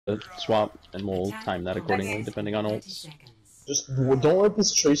swap, and we'll time that accordingly depending on ults. Just don't let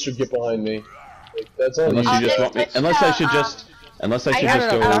this Tracer get behind me. Like, that's all. Unless you just want me. Unless I should just. Unless I should just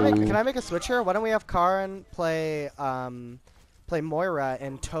go. Can I make a switch here? Why don't we have Karin play play Moira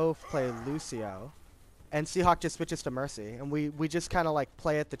and Toph play Lucio, and Seahawk just switches to Mercy, and we just kind of like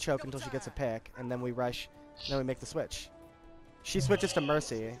play at the choke until she gets a pick, and then we rush, and then we make the switch. She switches to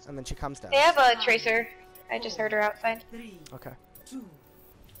Mercy, and then she comes down. They have a Tracer. I just heard her outside. Okay. 2,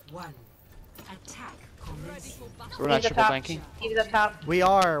 1. Attack. We're not triple tanking. He's up top. We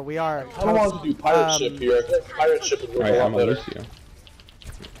are. I don't want to do pirate ship here. I think pirate ship would work a lot better. Lucio.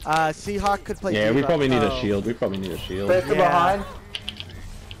 Seahawk could play. Yeah, Diva. we probably need a shield. We probably need a shield. Tracer behind.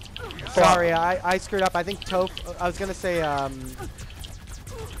 Sorry, I screwed up. I think Toph. I was gonna say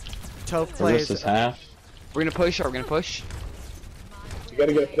Toph plays. This is half. We're gonna push. We're gonna push. You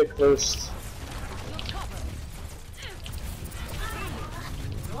gotta get a pick first.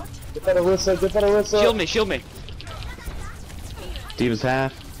 Get that Arissa, get that Arissa. Shield me, shield me. Diva's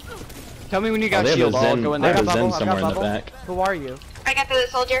half. Tell me when you got they shield. have I'll go in there. They have a Zen somewhere in the back. Who are you? I got the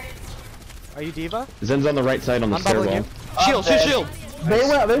soldier. Are you Diva? Zen's on the right side on the stairwell. Shield, shield. They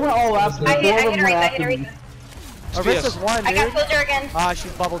went all last. I hit Aretha. Arissa's one, dude. I got soldier again. Ah,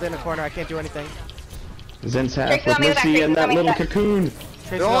 she's bubbled in a corner. I can't do anything. Zen's half with Mercy and that little cocoon.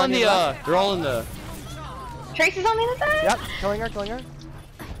 They're all in the. They're all in the. Trace is on the other side. Yep, killing her, killing her.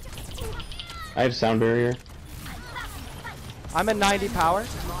 I have sound barrier. I'm at 90 power.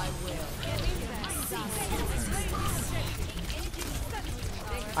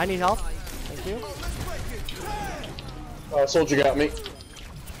 I need help. Thank you. Soldier got me.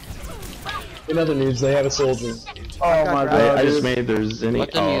 In other news, they have a soldier. Oh my god. I just made there's any.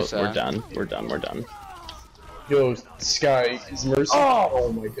 Oh, use, we're done. We're done. We're done. Yo, Sky, is Mercy?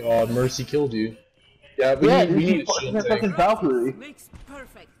 Oh my god, Mercy killed you. Yeah, we need a shield tank. Valkyrie.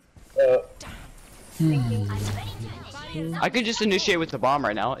 I could just initiate with the bomb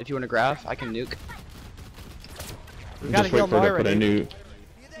right now. If you want to grab, I can nuke. We gotta Just wait heal for her to Moira. put a new.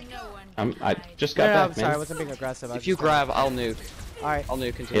 I just got No, back, I'm sorry, I man. wasn't being aggressive. If you grab, I'll nuke. Alright. I'll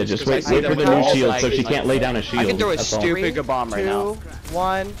nuke until. Yeah, just because wait I see for them the new all shield so flagging, she like- can't lay down a shield. I can throw a That's all. stupid good bomb right now. 2,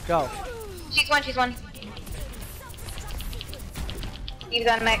 1, go. She's one. He's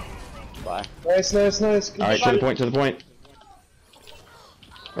on mech. Bye. Nice. Alright, to the point, to the point.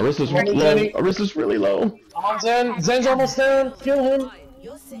 Arissa's low. Arissa's really low. Come on, Zen. Zen's almost down. Kill him.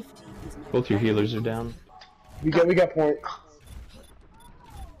 Both your healers are down. We got point.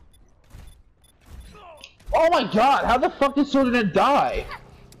 Oh my god, how the fuck did Soldier die?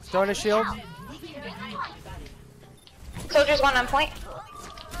 Throwing a shield. Soldier's one on point.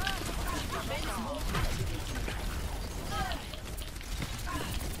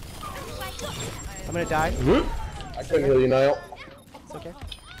 I'm gonna die. I couldn't heal you, Nyle. It's okay.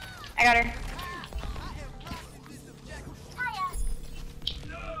 I got her.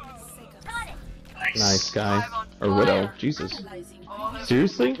 Nice guy. Or Widow. Jesus.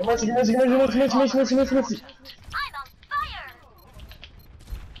 Seriously? Mercy.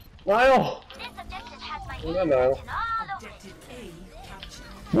 Nyle! Yeah, Nyle.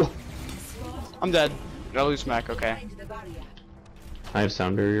 I'm dead. Gotta lose smack. Okay. I have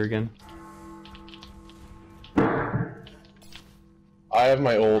sound barrier again. I have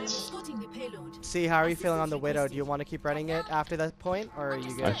my ult. See, how are you feeling on the Widow? Do you want to keep running it after that point, or are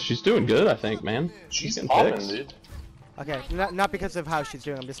you good? She's doing good, I think, man. She's getting popping, fixed. dude. Okay, not because of how she's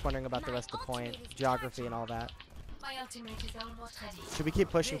doing. I'm just wondering about the rest of the point, geography, and all that. Should we keep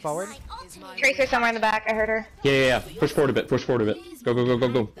pushing forward? Tracer somewhere in the back. I heard her. Yeah. Push forward a bit. Push forward a bit.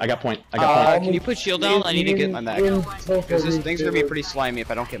 Go. I got point. I got point. Can you put shield down? I need to get my mech. Because this thing's gonna be pretty slimy if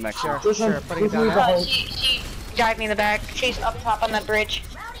I don't get mech. Sure. Putting it down. She dived me in the back. She's up top on that bridge.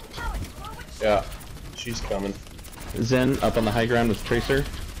 Yeah, she's coming. Zen up on the high ground with Tracer.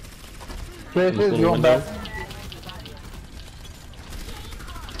 Tracer's going back.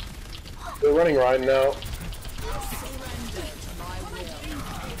 They're running Ryan now.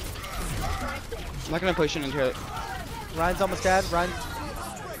 I'm not gonna push it into it. Ryan's almost dead. Ryan.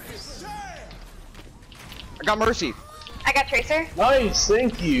 I got Mercy. I got Tracer. Nice,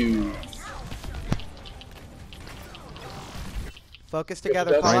 thank you. Focus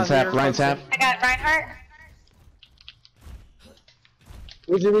together. Ryan's half. I got Reinhardt.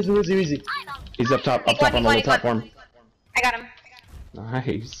 Easy. He's up top on the little platform. I got him.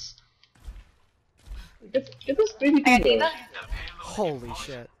 Nice. Get this baby I got thing Diva. Holy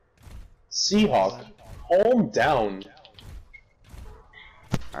shit. Seahawk, calm down.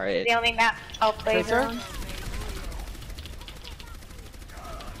 Alright. The only map I'll play Tracer? zone.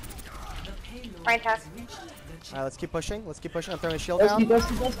 Right top. Alright, let's keep pushing. Let's keep pushing. I'm throwing a shield down.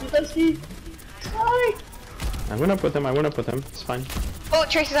 Dusty. Sorry. I went up with him. It's fine. Oh,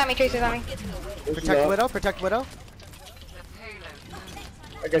 Tracer's on me. Protect Widow. Protect Widow.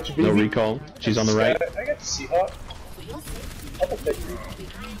 I got you, baby. No recall. She's on the right. I got the Seahawk. I'll protect you.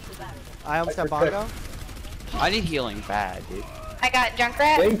 I almost have Bongo. I need healing bad, dude. I got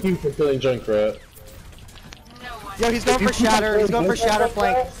Junkrat. Thank you for killing Junkrat. Yo, he's going for shatter. He's going for shatter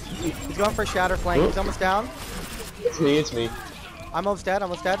flank. He's going for shatter flank. He's almost down. It's me. I'm almost dead.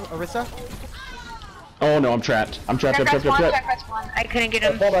 Orisa. Oh no, I'm trapped. Junkrat's one. I couldn't get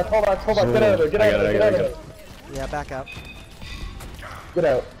him. Hold back. Get out of there. Get out of there. Yeah, back up. Get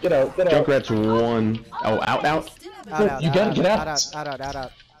out. Junkrat's one. Oh, out. You gotta get out.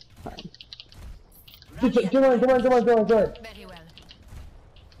 Out. Come on.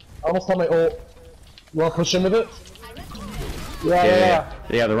 I almost had my ult. You wanna push him with it? Yeah.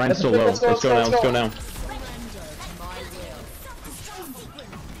 Yeah, the Rhine's still low. Let's go now.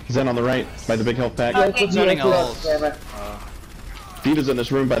 Zen on the right, by the big health pack. Diva's in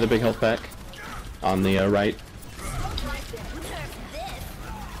this room by the big health pack. On the right.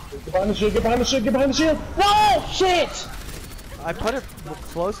 Get behind the shield! No! Shit! I put it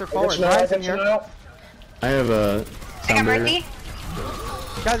closer forward. Ryan's in here. I have a sound barrier. Mercy.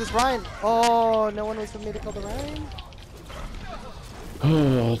 Guys, it's Ryan. Oh, no one was with me to kill the Ryan.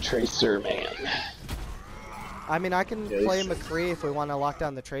 Oh, Tracer, man. I mean, I can play McCree if we want to lock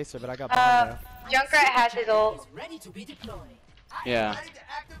down the Tracer, but I got Bongo. Junkrat has his ult. Yeah.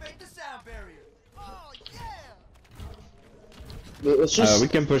 Let's just... We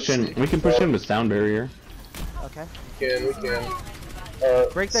can push in with sound barrier. Okay. We can.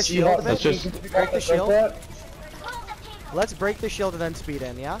 Break that shield a bit. Let's just... Break the shield. Let's break the shield and then speed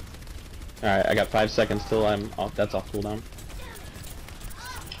in, yeah? Alright, I got 5 seconds till I'm off. That's off cooldown.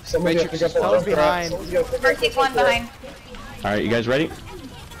 Somebody pick up Someone's behind. Mercy's one behind. Alright, you guys ready?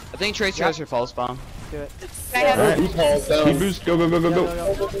 I think Tracer has your false bomb. Do it. I have Alright. Speed boost. Go.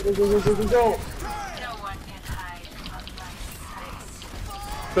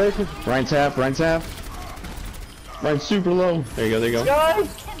 Go. Ryan's half. Ryan's super low. There you go.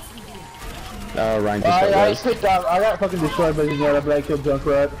 Oh, Ryan just got low. I got fucking destroyed by the black killed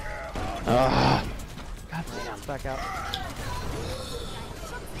Junkrat. Ah. Back out.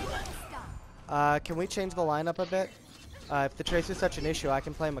 Can we change the lineup a bit? If the Tracer's such an issue, I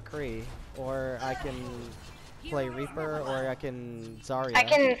can play McCree, or I can play Reaper, or I can Zarya. I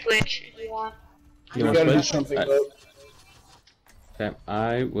can switch if you want. You want to switch? Okay,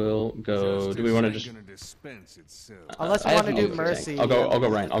 I will go. Do we want to just? Unless we want to do Mercy. I'll go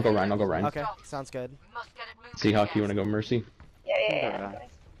Ryan. Okay, sounds good. Seahawk, you want to go Mercy? Yeah.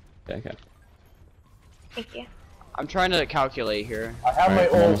 Okay. Thank you. I'm trying to calculate here. I have my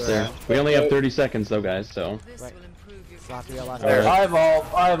I'm ult. almost there. We only have 30 seconds though, guys. So. Right. Sloppy, last Alright. I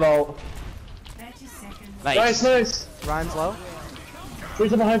evolve. Nice. Ryan's low.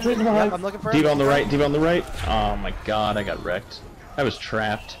 Tracer behind. Yep, I'm looking for Diva him. on the right. Oh my god, I got wrecked. I was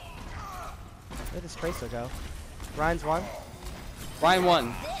trapped. Where'd this Tracer go? Ryan's one. Ryan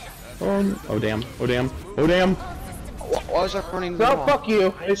won. Oh damn. Why was I running? No, fuck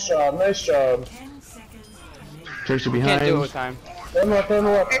you. Nice job. Tracer Can't behind. do it with time. Turn left.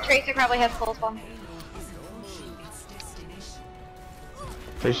 Your Tracer probably has full spawn.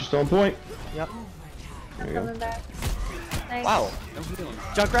 Tracer still on point. Yep. There you go. Coming back. Nice. Wow.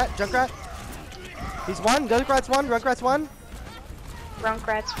 Junkrat. He's one. Junkrat's one. Junkrat's one.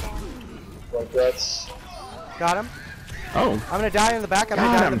 Rugrats. Got him. Oh. I'm gonna die in the back. God,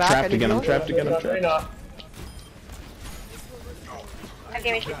 I'm trapped again. I'm trapped. I'm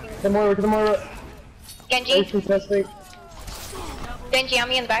damage shooting. Come on. Genji. Testing. Genji on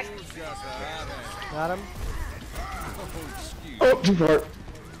me in the back. Got him. Oh, too far.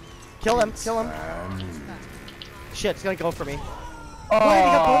 Kill him. Shit, it's gonna go for me. Wait, he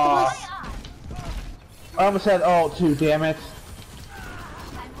got both of us? I almost had ult too, damn it.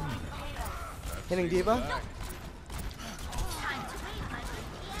 Hitting Diva.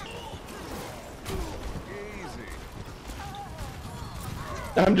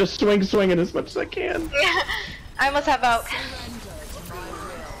 I'm just swinging as much as I can. I almost have out.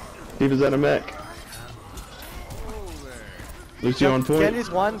 Diva's at a mech. Lucio on point.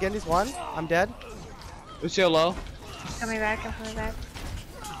 Genji's one. I'm dead. Lucio low. I'm coming back.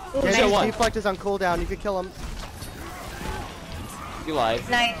 Genji's one. deflect is on cooldown. You could kill him. You lied.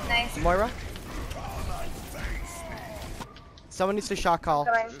 Nice. Moira. Someone needs to shot call.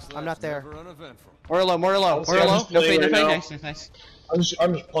 I'm not there. More low. No fade. Nice. I'm just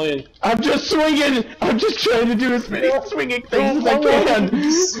playing. I'm just swinging. I'm just trying to do as many swinging things as I can.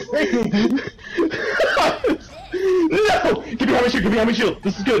 No! Get behind my shield, get behind my shield!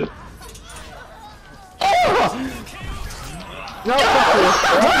 This is good! Oh! No,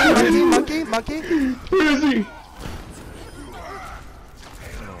 monkey. Where is he?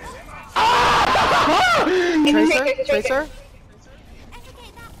 Tracer.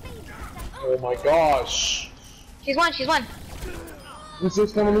 Oh my gosh. She's one.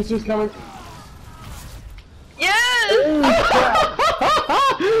 Lucy's coming. Yes!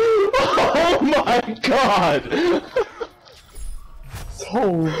 Oh my god!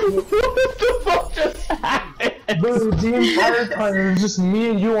 What the fuck just happened? Dude, the entire time it was just me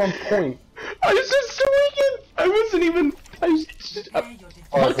and you on point. I was just swinging! I wasn't even...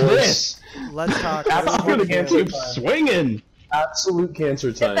 Fuck this! Let's talk. I'm gonna keep swinging! Absolute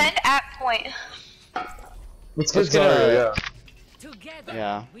cancer time. Defend at point. Let's get Zarya, yeah. Together,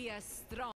 Yeah. we are